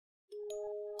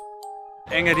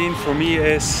Engadine for me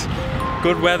is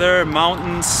good weather,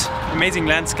 mountains, amazing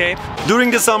landscape.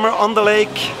 During the summer on the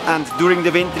lake and during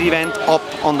the winter event up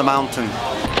on the mountain.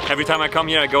 Every time I come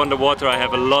here I go in the water, I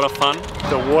have a lot of fun.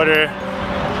 The water,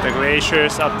 the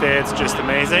glaciers up there, it's just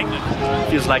amazing. It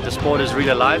feels like the sport is really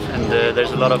alive and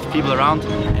there's a lot of people around.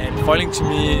 And foiling to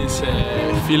me is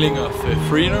a feeling of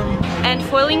freedom. And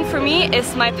foiling for me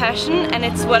is my passion and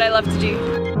it's what I love to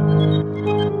do.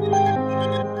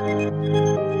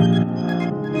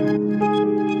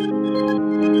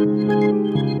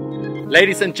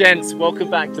 Ladies and gents,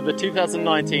 welcome back to the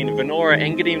 2019 Vanora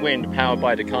ENGADINWIND powered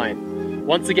by Dakine.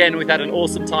 Once again, we've had an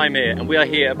awesome time here and we are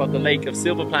here above the lake of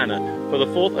Silvaplana for the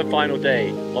fourth and final day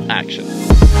of action.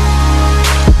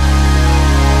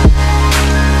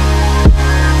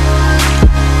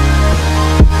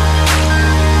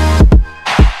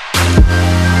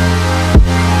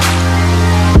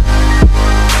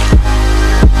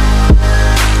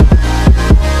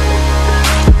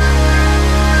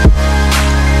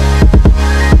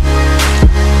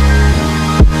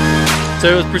 So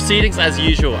it was proceedings as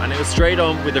usual and it was straight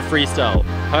on with a freestyle.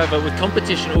 However, with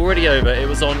competition already over, it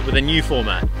was on with a new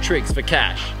format, Tricks for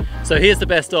Cash. So here's the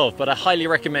best of, but I highly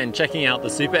recommend checking out the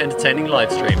super entertaining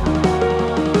live stream.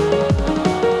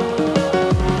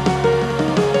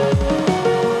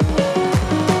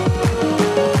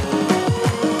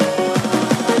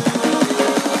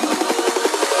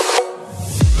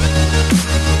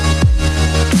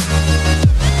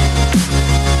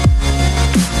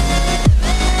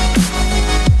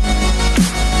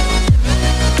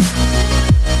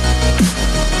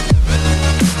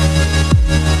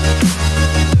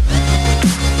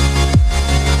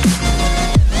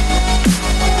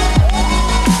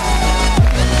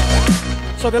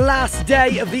 So the last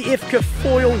day of the IFCA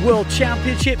Foil World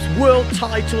Championships, world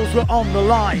titles were on the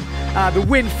line. The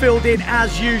wind filled in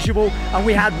as usual and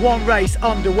we had one race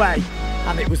underway.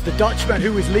 And it was the Dutchman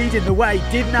who was leading the way,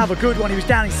 didn't have a good one, he was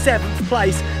down in 7th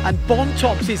place and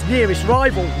Bontops, his nearest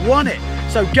rival, won it.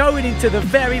 So going into the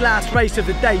very last race of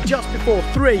the day, just before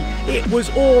 3, it was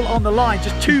all on the line,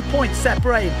 just 2 points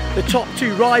separating the top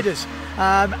 2 riders.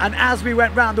 And as we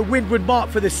went round the windward mark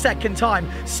for the second time,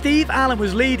 Steve Allen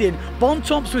was leading,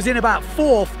 Bontops was in about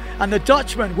 4th, and the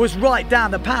Dutchman was right down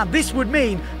the pan. This would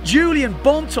mean Julian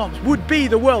Bontops would be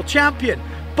the world champion.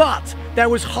 But there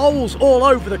was holes all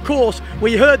over the course.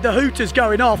 We heard the hooters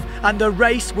going off and the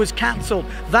race was cancelled.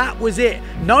 That was it.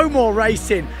 No more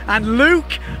racing. And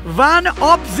Luke van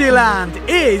Opzeeland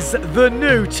is the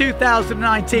new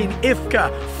 2019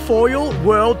 IFCA Foil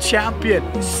World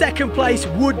Champion. Second place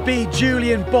would be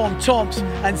Julian Bontops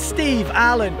and Steve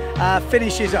Allen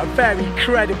finishes a very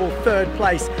credible 3rd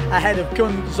place ahead of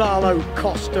Gonzalo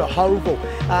Costa Hovel.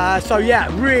 So yeah,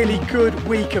 really good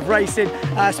week of racing.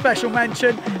 Special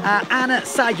mention, Anna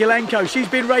Sagulenko. She's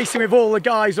been racing with all the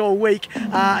guys all week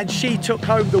and she took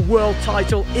home the world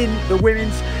title in the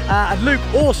women's and Luke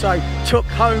also took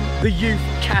home the youth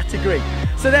category.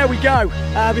 So there we go.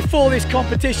 Before this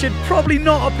competition, probably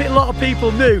not a lot of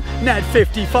people knew Ned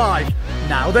 55.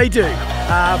 Now they do.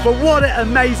 But what an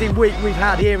amazing week we've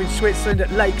had here in Switzerland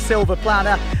at Lake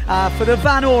Silvaplana for the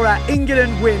Vanora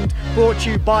ENGADINWIND, brought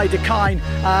to you by Dakine.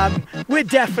 We're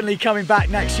definitely coming back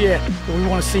next year, but we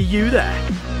want to see you there.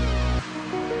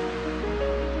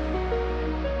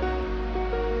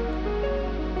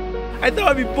 I thought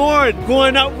I'd be bored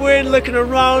going upwind, looking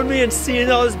around me and seeing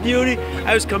all this beauty.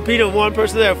 I was competing with one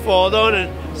person there, fall down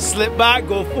and slip back,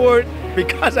 go forward,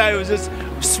 because I was just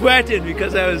sweating,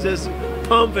 because I was just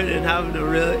pumping and having a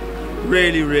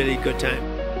really good time.